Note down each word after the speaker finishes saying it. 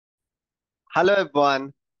Hello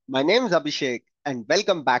everyone, my name is Abhishek and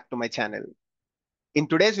welcome back to my channel. In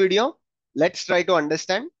today's video, let's try to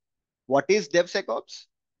understand what is DevSecOps,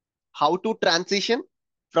 how to transition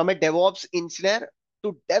from a DevOps engineer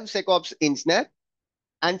to DevSecOps engineer,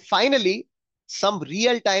 and finally, some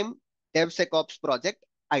real-time DevSecOps project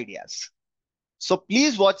ideas. So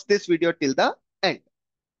please watch this video till the end.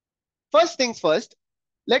 First things first,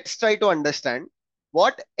 let's try to understand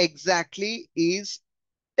what exactly is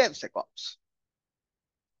DevSecOps.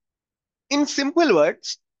 In simple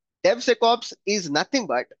words, DevSecOps is nothing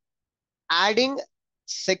but adding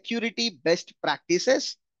security best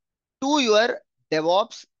practices to your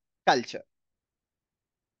DevOps culture.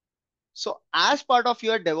 So, as part of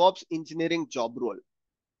your DevOps engineering job role,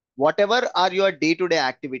 whatever are your day-to-day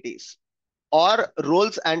activities or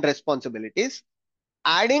roles and responsibilities,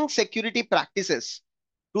 adding security practices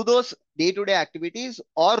to those day-to-day activities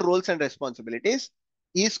or roles and responsibilities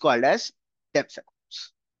is called as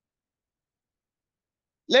DevSecOps.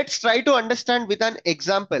 Let's try to understand with an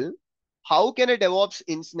example how can a DevOps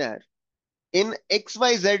engineer in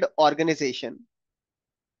XYZ organization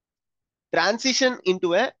transition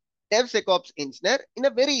into a DevSecOps engineer in a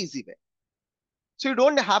very easy way. So you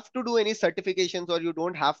don't have to do any certifications or you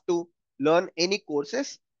don't have to learn any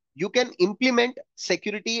courses. You can implement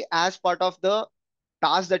security as part of the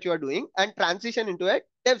task that you are doing and transition into a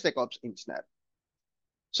DevSecOps engineer.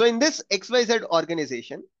 So in this XYZ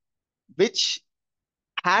organization, which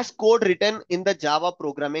has code written in the Java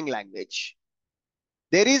programming language,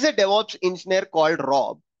 there is a DevOps engineer called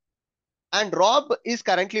Rob, and Rob is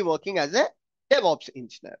currently working as a DevOps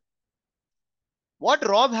engineer. What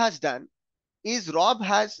Rob has done is Rob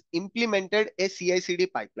has implemented a CI/CD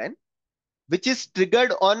pipeline, which is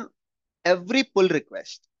triggered on every pull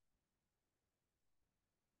request.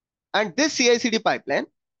 And this CI/CD pipeline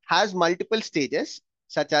has multiple stages,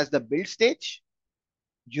 such as the build stage,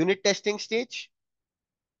 unit testing stage,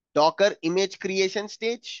 Docker image creation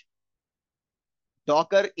stage,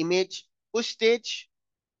 Docker image push stage,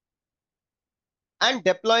 and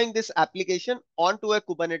deploying this application onto a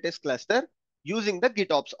Kubernetes cluster using the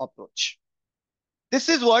GitOps approach. This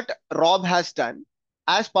is what Rob has done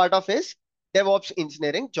as part of his DevOps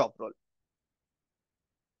engineering job role.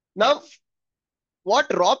 Now,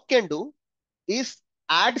 what Rob can do is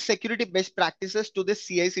add security best practices to this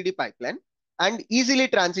CI/CD pipeline and easily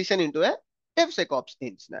transition into a DevSecOps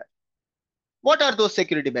engineer. What are those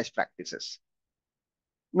security best practices?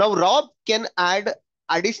 Now, Rob can add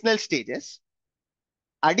additional stages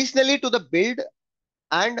additionally to the build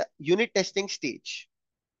and unit testing stage.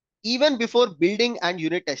 Even before building and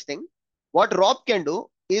unit testing, what Rob can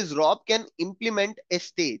do is Rob can implement a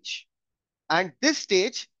stage, and this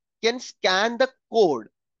stage can scan the code.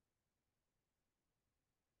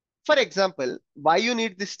 For example, why you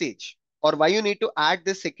need this stage or why you need to add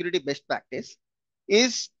this security best practice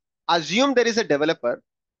is assume there is a developer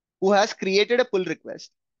who has created a pull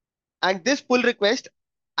request, and this pull request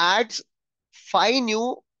adds 5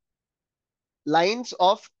 new lines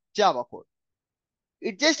of Java code.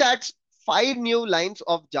 It just adds 5 new lines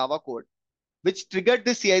of Java code, which triggered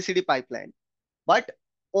the CI/CD pipeline. But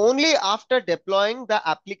only after deploying the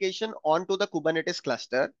application onto the Kubernetes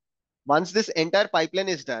cluster, once this entire pipeline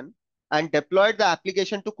is done and deployed the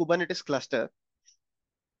application to Kubernetes cluster,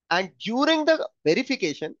 and during the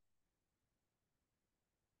verification,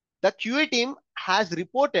 the QA team has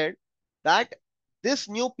reported that this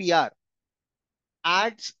new PR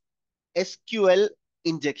adds SQL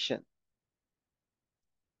injection.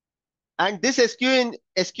 And this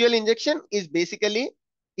SQL injection is basically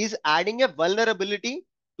is adding a vulnerability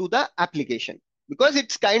to the application because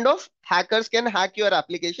it's kind of hackers can hack your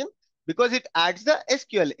application because it adds the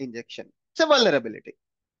SQL injection. It's a vulnerability.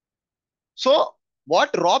 So what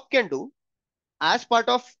Rob can do as part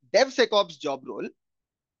of DevSecOps job role,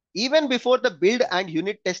 even before the build and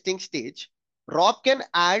unit testing stage, Rob can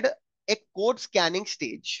add a code scanning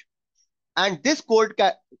stage. And this code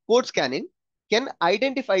scanning can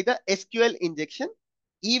identify the SQL injection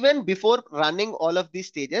even before running all of these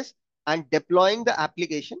stages and deploying the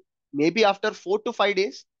application. Maybe after 4 to 5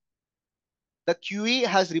 days, the QE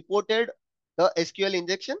has reported the SQL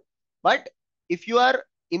injection. But if you are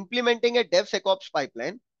implementing a DevSecOps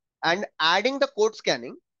pipeline and adding the code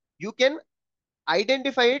scanning, you can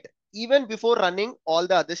identify it even before running all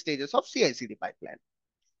the other stages of CI/CD pipeline.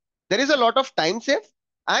 There is a lot of time save,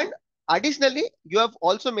 and additionally, you have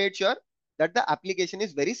also made sure that the application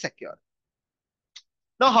is very secure.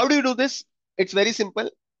 Now, how do you do this? It's very simple.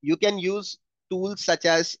 You can use tools such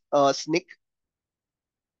as Snyk.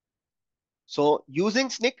 So using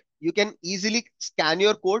Snyk, you can easily scan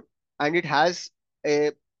your code and it has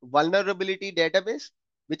a vulnerability database,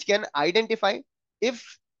 which can identify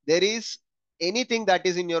if there is anything that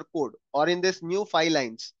is in your code or in this new file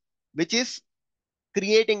lines, which is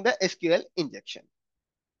creating the SQL injection.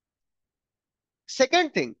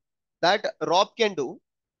 Second thing that Rob can do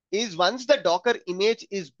is once the Docker image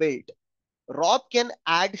is built, Rob can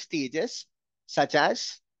add stages such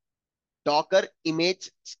as Docker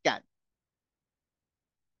image scan.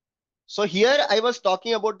 So here I was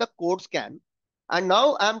talking about the code scan, and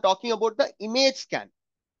now I'm talking about the image scan.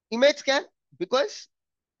 Image scan, because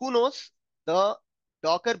who knows the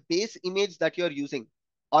Docker base image that you're using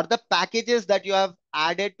or the packages that you have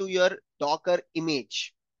added to your Docker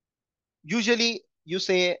image. Usually you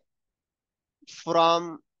say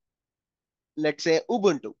from, let's say,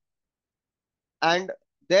 Ubuntu, and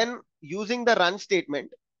then using the run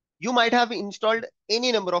statement, you might have installed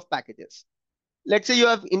any number of packages. Let's say you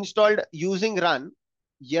have installed using run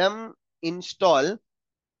yum install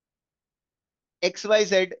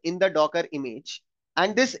XYZ in the Docker image,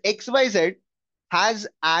 and this XYZ has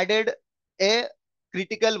added a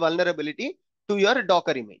critical vulnerability to your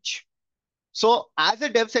Docker image. So as a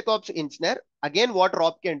DevSecOps engineer, again, what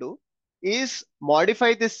Rob can do is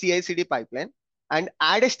modify this CI/CD pipeline and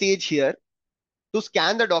add a stage here to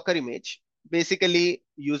scan the Docker image, basically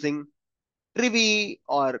using Trivy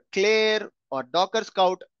or Claire or Docker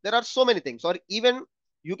Scout. There are so many things, or even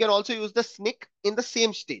you can also use the SNCC in the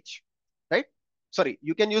same stage, right? Sorry,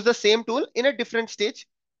 you can use the same tool in a different stage,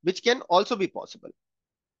 which can also be possible.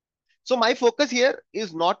 So my focus here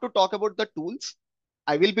is not to talk about the tools.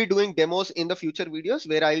 I will be doing demos in the future videos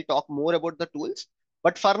where I'll talk more about the tools.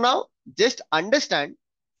 But for now, just understand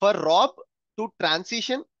for Rob to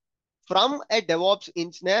transition from a DevOps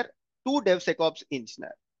engineer to DevSecOps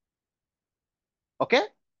engineer. Okay?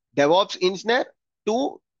 DevOps engineer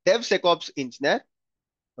to DevSecOps engineer.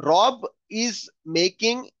 Rob is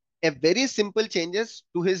making a very simple changes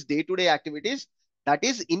to his day-to-day activities, that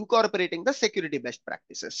is incorporating the security best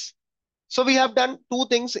practices. So we have done two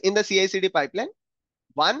things in the CI/CD pipeline.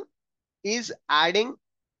 One is adding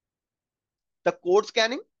the code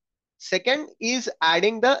scanning. Second is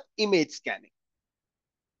adding the image scanning.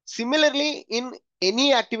 Similarly, in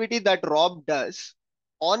any activity that Rob does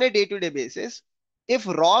on a day-to-day basis, if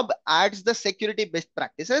Rob adds the security best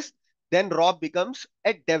practices, then Rob becomes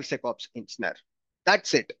a DevSecOps engineer.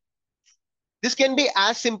 That's it. This can be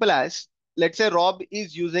as simple as, let's say Rob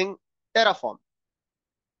is using Terraform,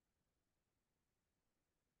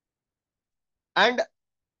 and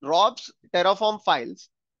Rob's Terraform files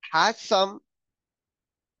has some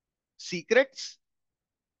secrets.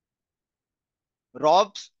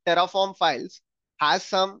 Rob's Terraform files has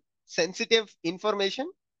some sensitive information.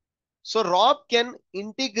 So Rob can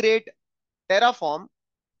integrate Terraform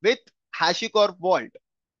with HashiCorp Vault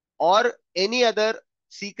or any other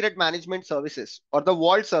secret management services or the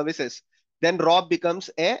Vault services. Then Rob becomes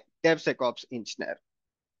a DevSecOps engineer.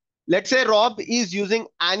 Let's say Rob is using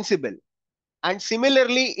Ansible, and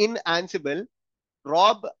similarly in Ansible,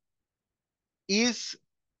 Rob is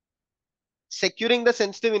securing the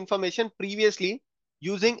sensitive information previously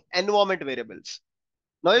using environment variables.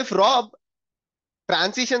 Now, if Rob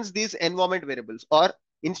transitions these environment variables, or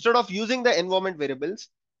instead of using the environment variables,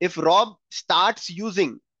 if Rob starts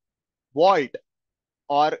using Vault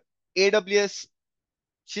or AWS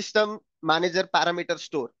System Manager Parameter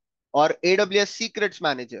Store or AWS Secrets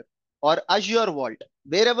Manager or Azure Vault,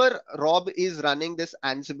 wherever Rob is running this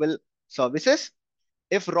Ansible services,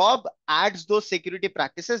 if Rob adds those security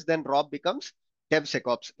practices, then Rob becomes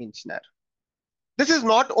DevSecOps engineer. This is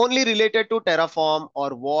not only related to Terraform or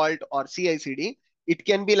Vault or CI/CD. It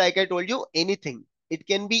can be, like I told you, anything. It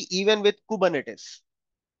can be even with Kubernetes,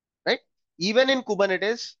 right? Even in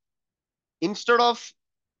Kubernetes, instead of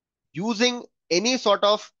using any sort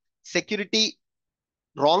of security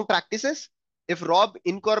wrong practices, if Rob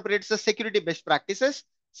incorporates the security best practices,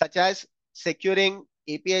 such as securing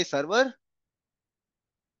API server,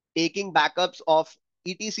 taking backups of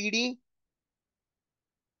etcd,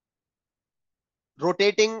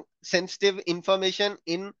 rotating sensitive information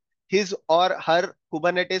in his or her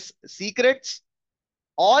Kubernetes secrets,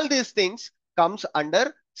 all these things comes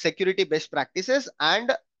under security best practices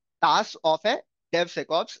and tasks of a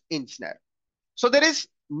DevSecOps engineer. So there is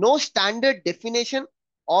no standard definition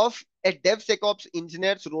of a DevSecOps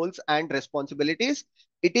engineer's roles and responsibilities.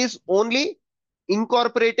 It is only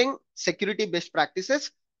incorporating security best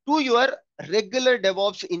practices to your regular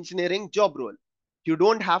DevOps engineering job role. You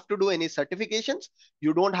don't have to do any certifications.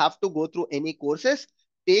 You don't have to go through any courses.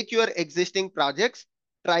 Take your existing projects,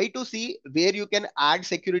 try to see where you can add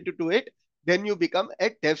security to it. Then you become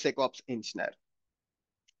a DevSecOps engineer.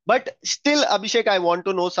 But still, Abhishek, I want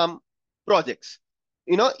to know some projects.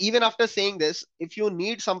 Even after saying this, if you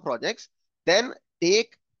need some projects, then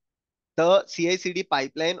take the CI/CD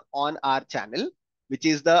pipeline on our channel, which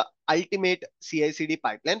is the ultimate CI/CD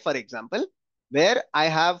pipeline, for example, where I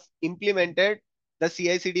have implemented the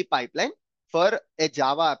CI/CD pipeline for a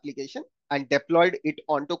Java application and deployed it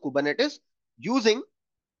onto Kubernetes using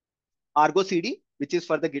Argo CD, which is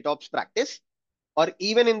for the GitOps practice, or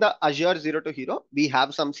even in the Azure Zero to Hero, we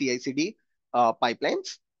have some CI/CD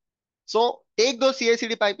pipelines. So take those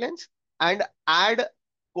CI/CD pipelines and add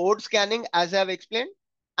code scanning, as I have explained,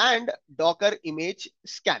 and Docker image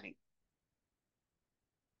scanning.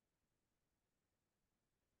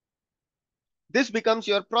 This becomes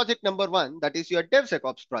your project number one, that is your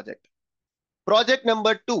DevSecOps project. Project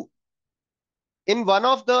number two, in one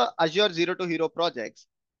of the Azure Zero to Hero projects,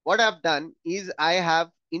 what I've done is I have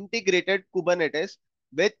integrated Kubernetes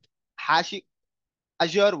with Hash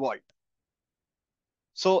Azure Vault.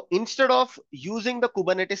 So instead of using the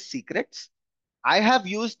Kubernetes secrets, I have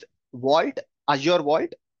used Vault, Azure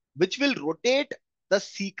Vault, which will rotate the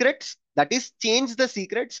secrets, that is, change the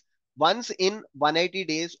secrets once in 180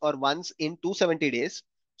 days or once in 270 days,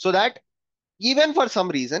 so that even for some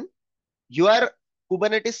reason your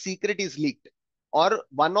Kubernetes secret is leaked, or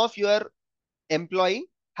one of your employee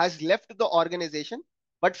has left the organization,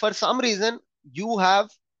 but for some reason you have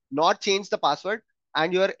not changed the password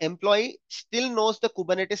and your employee still knows the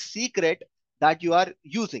Kubernetes secret that you are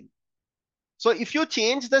using. So if you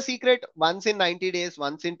change the secret once in 90 days,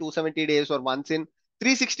 once in 270 days, or once in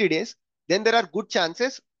 360 days, then there are good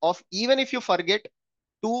chances of, even if you forget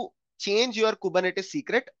to change your Kubernetes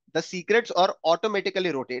secret, the secrets are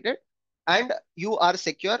automatically rotated and you are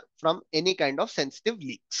secure from any kind of sensitive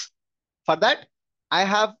leaks. For that, I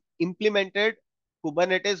have implemented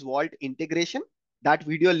Kubernetes Vault integration. That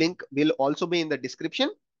video link will also be in the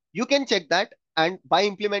description. You can check that, and by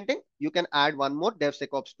implementing, you can add one more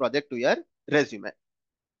DevSecOps project to your resume.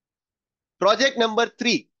 Project number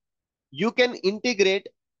three, you can integrate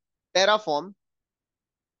Terraform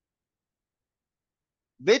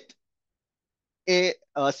with a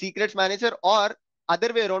secrets manager, or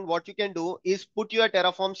other way around, what you can do is put your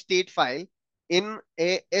Terraform state file in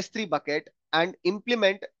a S3 bucket and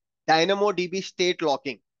implement DynamoDB state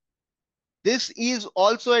locking. This is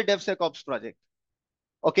also a DevSecOps project.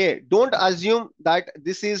 Okay, don't assume that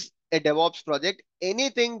this is a DevOps project.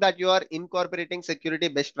 Anything that you are incorporating security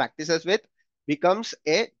best practices with becomes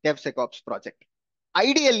a DevSecOps project.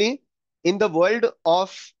 Ideally, in the world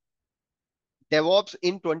of DevOps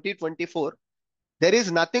in 2024, there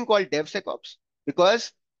is nothing called DevSecOps,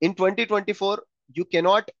 because in 2024, you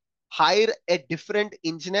cannot hire a different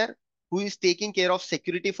engineer who is taking care of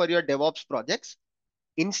security for your DevOps projects.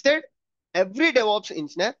 Instead, every DevOps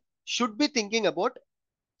engineer should be thinking about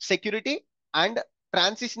security and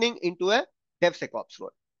transitioning into a DevSecOps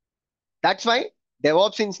role. That's why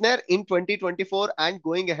DevOps engineer in 2024 and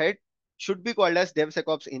going ahead should be called as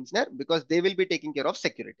DevSecOps engineer, because they will be taking care of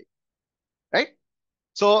security, right?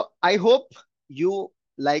 So I hope you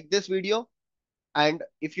like this video. And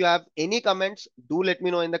if you have any comments, do let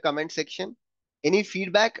me know in the comment section. Any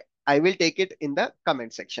feedback, I will take it in the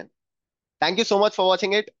comment section. Thank you so much for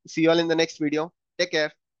watching it. See you all in the next video. Take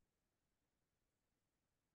care.